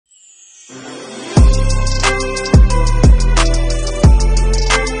Welcome,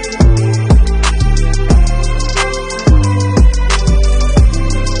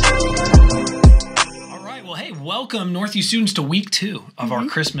 Northview students, to week 2 of our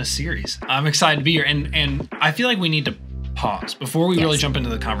Christmas series. I'm excited to be here, and I feel like we need to pause before we really jump into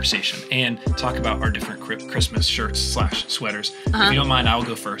the conversation and talk about our different Christmas shirts / sweaters. If you don't mind, I will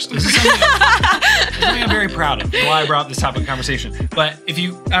go first. This is something I'm very proud of, why I brought this topic of conversation. But I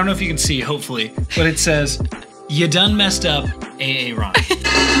don't know if you can see, hopefully, but it says, "You done messed up, AA Ron."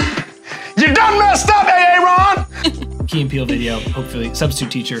 You done messed up, AA Ron! Key and Peele video, hopefully.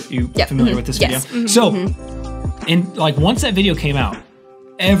 Substitute teacher, you familiar with this video? Yes. So, and like once that video came out,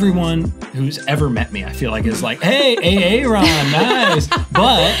 everyone who's ever met me, I feel like, is like, "Hey, AA Ron, nice."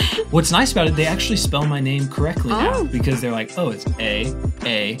 But what's nice about it, they actually spell my name correctly now, because they're like, "Oh, it's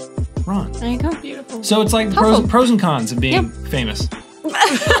AA Ron." There you go. Beautiful. So it's like the pros and cons of being famous.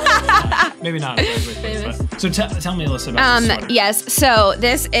 Maybe not. But. So tell me, Alyssa, about this sweater. Yes, so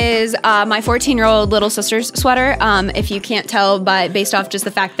this is my 14-year-old little sister's sweater. If you can't tell based off just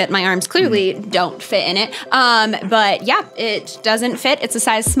the fact that my arms clearly don't fit in it. But yeah, it doesn't fit. It's a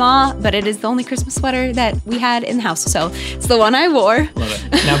size small, but it is the only Christmas sweater that we had in the house. So it's the one I wore.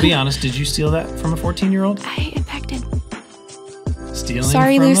 Love it. Now be honest, did you steal that from a 14-year-old? I impacted. Stealing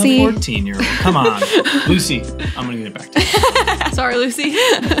Sorry, from Lucy. a 14-year-old. Come on. Lucy, I'm going to get it back to you. Sorry, Lucy.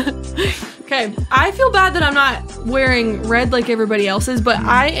 Okay, I feel bad that I'm not wearing red like everybody else's, but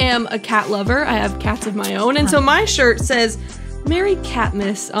I am a cat lover. I have cats of my own, and so my shirt says "Merry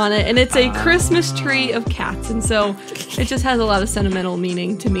Catmas" on it, and it's a Christmas tree of cats, and so it just has a lot of sentimental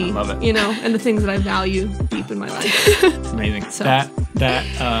meaning to me. I love it. You know, and the things that I value deep in my life. Amazing. So. That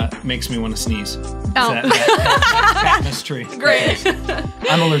makes me want to sneeze. Oh. That Catmas tree. Great.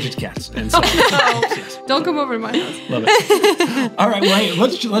 I'm allergic to cats, and so yes. Don't come over to my house. Love it. All right, well, hey,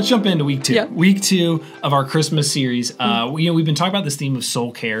 let's jump into week 2. Yep. Week 2 of our Christmas series. We've been talking about this theme of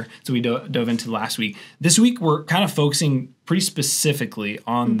soul care, so we dove into last week. This week, we're kind of focusing pretty specifically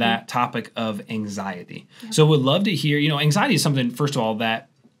on that topic of anxiety. Yep. So would love to hear, anxiety is something, first of all, that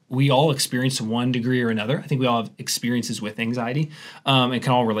we all experience to one degree or another. I think we all have experiences with anxiety and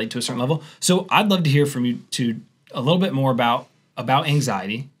can all relate to a certain level. So I'd love to hear from you a little bit more about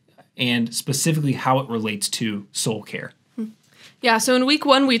anxiety and specifically how it relates to soul care. Yeah, so in week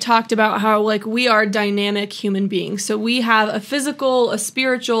 1, we talked about how we are dynamic human beings. So we have a physical, a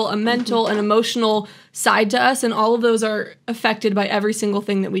spiritual, a mental, an emotional side to us, and all of those are affected by every single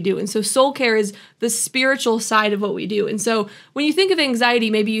thing that we do. And so soul care is the spiritual side of what we do. And so when you think of anxiety,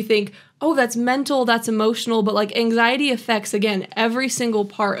 maybe you think, oh, that's mental, that's emotional, but anxiety affects, again, every single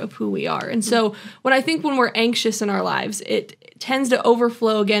part of who we are. And so when we're anxious in our lives, it tends to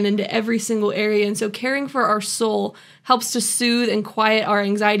overflow again into every single area. And so caring for our soul helps to soothe and quiet our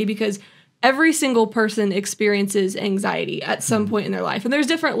anxiety, because every single person experiences anxiety at some point in their life. And there's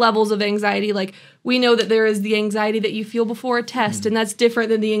different levels of anxiety. We know that there is the anxiety that you feel before a test, and that's different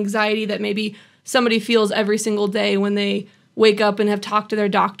than the anxiety that maybe somebody feels every single day when they wake up and have talked to their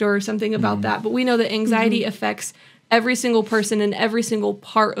doctor or something about that. But we know that anxiety affects every single person and every single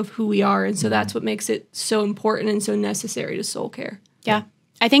part of who we are. And so that's what makes it so important and so necessary to soul care. Yeah.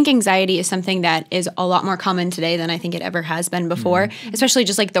 I think anxiety is something that is a lot more common today than I think it ever has been before, especially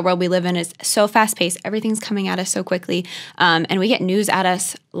just the world we live in is so fast-paced. Everything's coming at us so quickly, and we get news at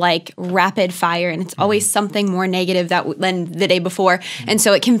us like rapid fire, and it's always something more negative than the day before, and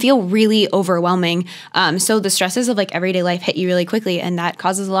so it can feel really overwhelming. So the stresses of everyday life hit you really quickly, and that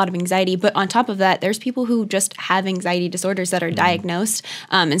causes a lot of anxiety. But on top of that, there's people who just have anxiety disorders that are diagnosed,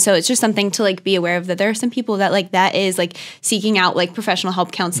 and so it's just something to be aware of, that there are some people that that is seeking out professional help.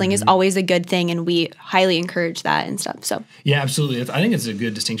 Counseling is always a good thing, and we highly encourage that and stuff. So yeah, absolutely. I think it's a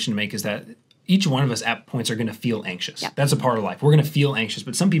good distinction to make, is that each one of us at points are going to feel anxious. Yep. That's a part of life. We're going to feel anxious,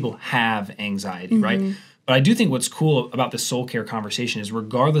 but some people have anxiety, right? But I do think what's cool about the soul care conversation is,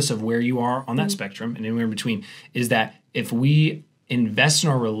 regardless of where you are on that spectrum and anywhere in between, is that if we invest in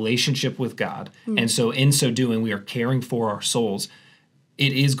our relationship with God, and so in so doing, we are caring for our souls,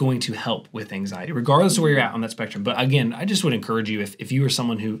 it is going to help with anxiety, regardless of where you're at on that spectrum. But again, I just would encourage you, if you are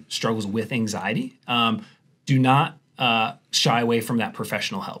someone who struggles with anxiety, do not shy away from that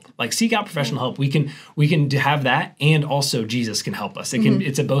professional help. Seek out professional help. We can have that, and also Jesus can help us.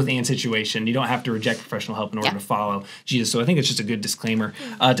 It's a both and situation. You don't have to reject professional help in order to follow Jesus. So I think it's just a good disclaimer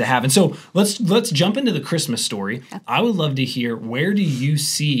to have. And so let's jump into the Christmas story. I would love to hear, where do you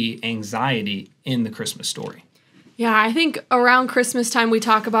see anxiety in the Christmas story? Yeah, I think around Christmas time we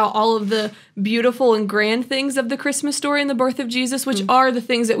talk about all of the beautiful and grand things of the Christmas story and the birth of Jesus, which are the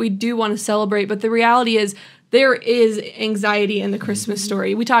things that we do want to celebrate. But the reality is, there is anxiety in the Christmas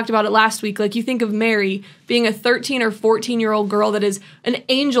story. We talked about it last week. Like, you think of Mary being a 13 or 14-year-old girl that is an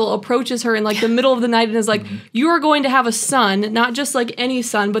angel approaches her in like the middle of the night and is like, you are going to have a son, not just like any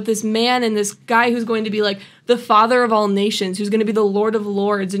son, but this man and this guy who's going to be like the father of all nations, who's going to be the Lord of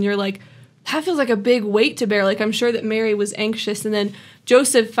Lords. And you're like, that feels like a big weight to bear. Like, I'm sure that Mary was anxious. And then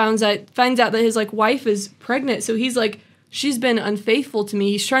Joseph finds out that his like wife is pregnant. So he's like, she's been unfaithful to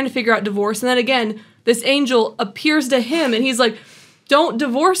me. He's trying to figure out divorce. And then again, this angel appears to him and he's like, don't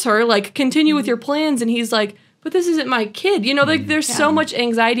divorce her, like continue with your plans. And he's like, but this isn't my kid. You know, like there's so much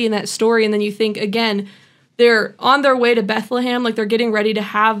anxiety in that story. And then you think, again, they're on their way to Bethlehem, like they're getting ready to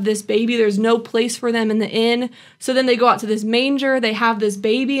have this baby. There's no place for them in the inn. So then they go out to this manger, they have this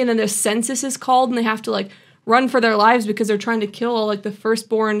baby, and then the census is called and they have to like run for their lives because they're trying to kill all like the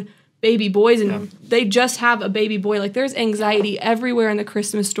firstborn baby boys. And they just have a baby boy. Like, there's anxiety everywhere in the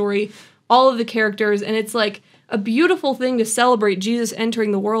Christmas story, all of the characters, and it's like a beautiful thing to celebrate Jesus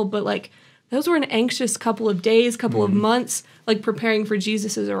entering the world, but like those were an anxious couple of days, couple of months, like preparing for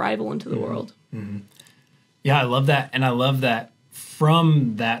Jesus' arrival into the world. Yeah, I love that. And I love that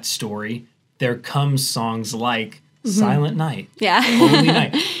from that story, there comes songs like Silent Night, Holy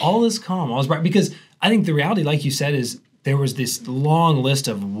Night, all is calm, all is bright. Because I think the reality, like you said, is there was this long list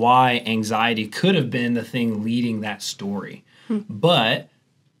of why anxiety could have been the thing leading that story. But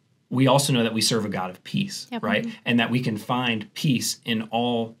we also know that we serve a God of peace, right? And that we can find peace in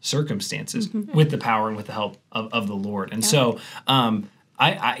all circumstances with the power and with the help of the Lord. And so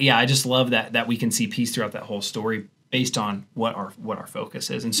I just love that we can see peace throughout that whole story based on what our focus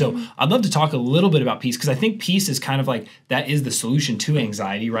is. And so I'd love to talk a little bit about peace, because I think peace is kind of like, that is the solution to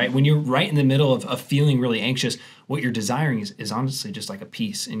anxiety, right? When you're right in the middle of feeling really anxious, what you're desiring is honestly just like a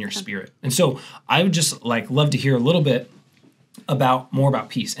peace in your spirit. And so I would just like love to hear a little bit more about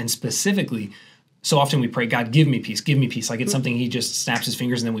peace, and specifically, so often we pray, God, give me peace, like it's something he just snaps his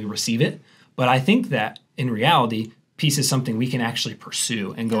fingers and then we receive it. But I think that in reality, peace is something we can actually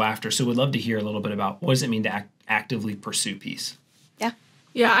pursue and go after. So we'd love to hear a little bit about, what does it mean to actively pursue peace?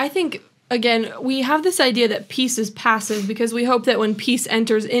 Yeah, I think, again, we have this idea that peace is passive because we hope that when peace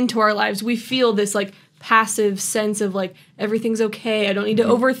enters into our lives, we feel this like passive sense of like, everything's okay, I don't need to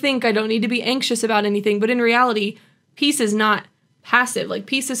overthink, I don't need to be anxious about anything. But in reality, peace is not passive. Like,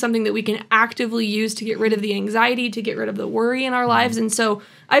 peace is something that we can actively use to get rid of the anxiety, to get rid of the worry in our lives. And so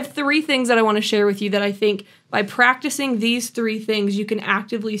I have 3 things that I want to share with you that I think by practicing these 3 things, you can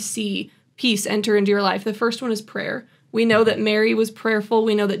actively see peace enter into your life. The first one is prayer. We know that Mary was prayerful.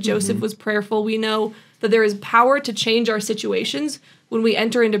 We know that Joseph was prayerful. We know that there is power to change our situations when we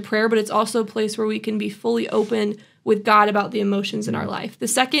enter into prayer, but it's also a place where we can be fully open with God about the emotions in our life. The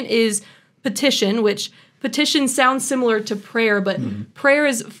second is petition, which petition sounds similar to prayer, but prayer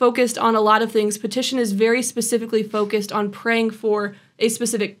is focused on a lot of things. Petition is very specifically focused on praying for a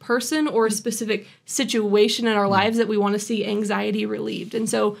specific person or a specific situation in our lives that we want to see anxiety relieved. And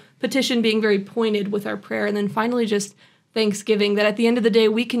so petition being very pointed with our prayer. And then finally, just thanksgiving, that at the end of the day,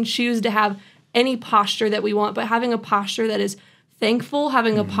 we can choose to have any posture that we want, but having a posture that is thankful,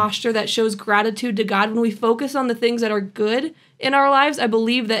 having a posture that shows gratitude to God. When we focus on the things that are good in our lives, I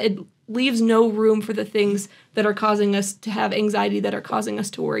believe that it leaves no room for the things that are causing us to have anxiety, that are causing us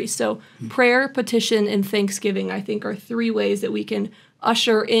to worry. So prayer, petition, and thanksgiving, I think, are 3 ways that we can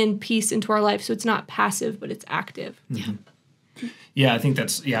usher in peace into our life. So it's not passive, but it's active. Yeah, I think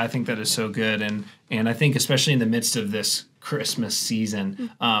that is so good. And I think especially in the midst of this Christmas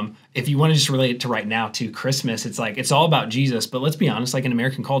season, if you want to just relate it to right now to Christmas, it's like, it's all about Jesus, but let's be honest, like in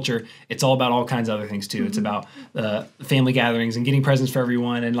American culture, it's all about all kinds of other things too. It's about family gatherings and getting presents for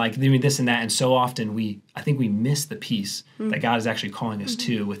everyone and like doing this and that. And so often I think we miss the peace that God is actually calling us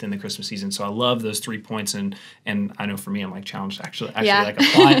to within the Christmas season. So I love those 3 points. And I know for me, I'm like challenged to actually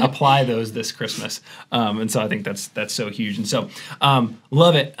like apply those this Christmas. And so I think that's so huge. And so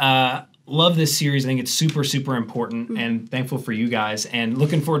love it. Love this series. I think it's super, super important, and thankful for you guys, and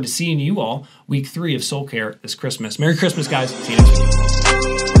looking forward to seeing you all week 3 of Soul Care this Christmas. Merry Christmas, guys. See you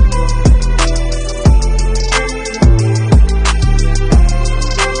next week.